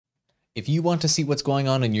If you want to see what's going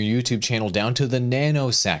on your YouTube channel down to the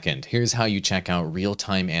nanosecond, here's how you check out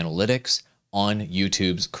real-time analytics on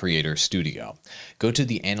YouTube's Creator Studio. Go to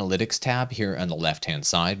the Analytics tab here on the left-hand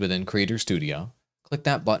side within Creator Studio. Click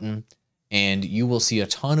that button, and you will see a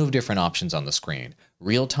ton of different options on the screen.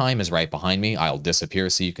 Real-time is right behind me. I'll disappear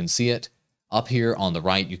so you can see it. Up here on the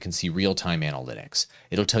right, you can see real-time analytics.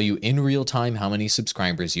 It'll tell you in real time how many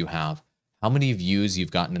subscribers you have, how many views you've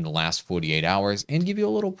gotten in the last 48 hours, and give you a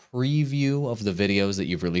little preview of the videos that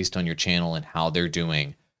you've released on your channel and how they're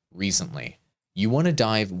doing recently. You want to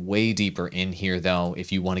dive way deeper in here, though,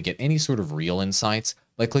 if you want to get any sort of real insights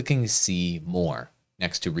by clicking See More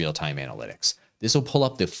next to Real-Time Analytics. This will pull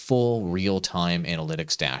up the full real-time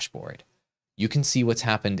analytics dashboard. You can see what's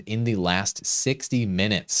happened in the last 60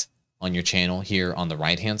 minutes on your channel here on the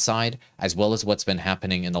right-hand side, as well as what's been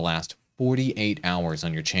happening in the last 48 hours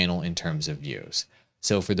on your channel in terms of views.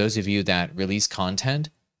 So for those of you that release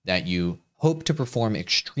content that you hope to perform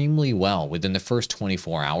extremely well within the first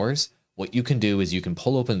 24 hours, what you can do is you can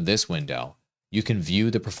pull open this window. You can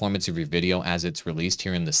view the performance of your video as it's released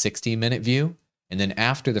here in the 60-minute view. And then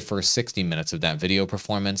after the first 60 minutes of that video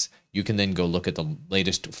performance, you can then go look at the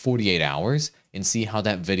latest 48 hours and see how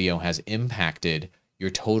that video has impacted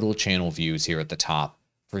your total channel views here at the top.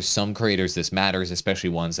 For some creators, this matters, especially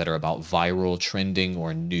ones that are about viral, trending,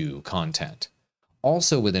 or new content.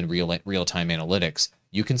 Also within real-time analytics,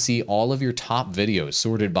 you can see all of your top videos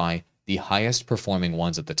sorted by the highest performing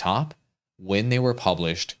ones at the top, when they were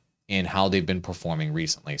published, and how they've been performing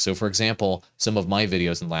recently. So for example, some of my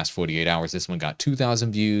videos in the last 48 hours, this one got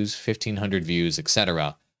 2,000 views, 1,500 views,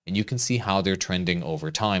 etc. And you can see how they're trending over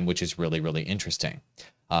time, which is really, really interesting.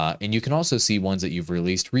 And you can also see ones that you've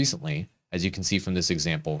released recently. As you can see from this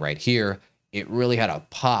example right here, it really had a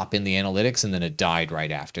pop in the analytics and then it died right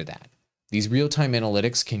after that. These real-time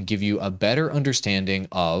analytics can give you a better understanding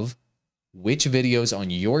of which videos on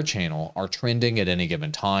your channel are trending at any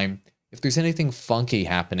given time, if there's anything funky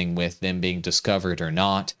happening with them being discovered or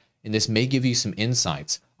not, and this may give you some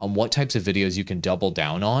insights on what types of videos you can double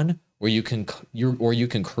down on, or you can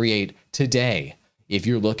create today if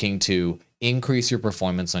you're looking to increase your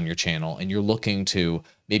performance on your channel and you're looking to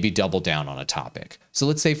maybe double down on a topic. So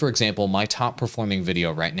let's say, for example, my top performing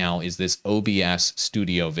video right now is this OBS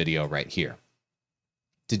studio video right here.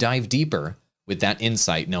 To dive deeper with that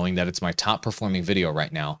insight, knowing that it's my top performing video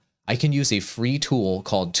right now, I can use a free tool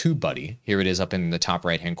called Tubebuddy. Here it is up in the top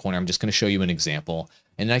right-hand corner. I'm just going to show you an example.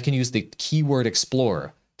 And then I can use the keyword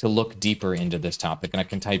explorer to look deeper into this topic. And I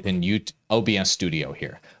can type in OBS Studio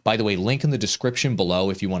here. By the way, link in the description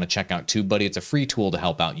below if you want to check out Tubebuddy. It's a free tool to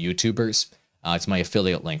help out YouTubers. It's my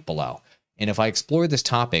affiliate link below. And if I explore this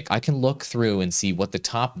topic, I can look through and see what the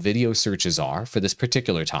top video searches are for this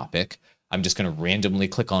particular topic. I'm just going to randomly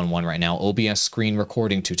click on one right now, OBS screen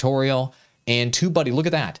recording tutorial. And Tubebuddy, look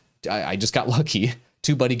at that. I just got lucky.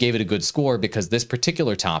 Tubebuddy gave it a good score because this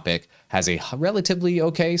particular topic has a relatively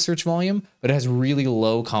okay search volume, but it has really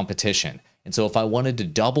low competition. And so if I wanted to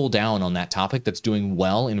double down on that topic that's doing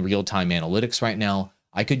well in real-time analytics right now,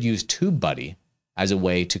 I could use Tubebuddy as a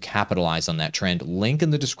way to capitalize on that trend. Link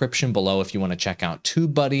in the description below if you want to check out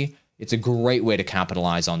Tubebuddy. It's a great way to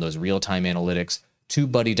capitalize on those real-time analytics.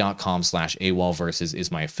 Tubebuddy.com/awallversus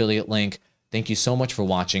is my affiliate link. Thank you so much for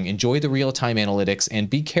watching. Enjoy the real-time analytics and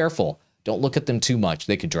be careful. Don't look at them too much.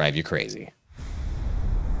 They could drive you crazy.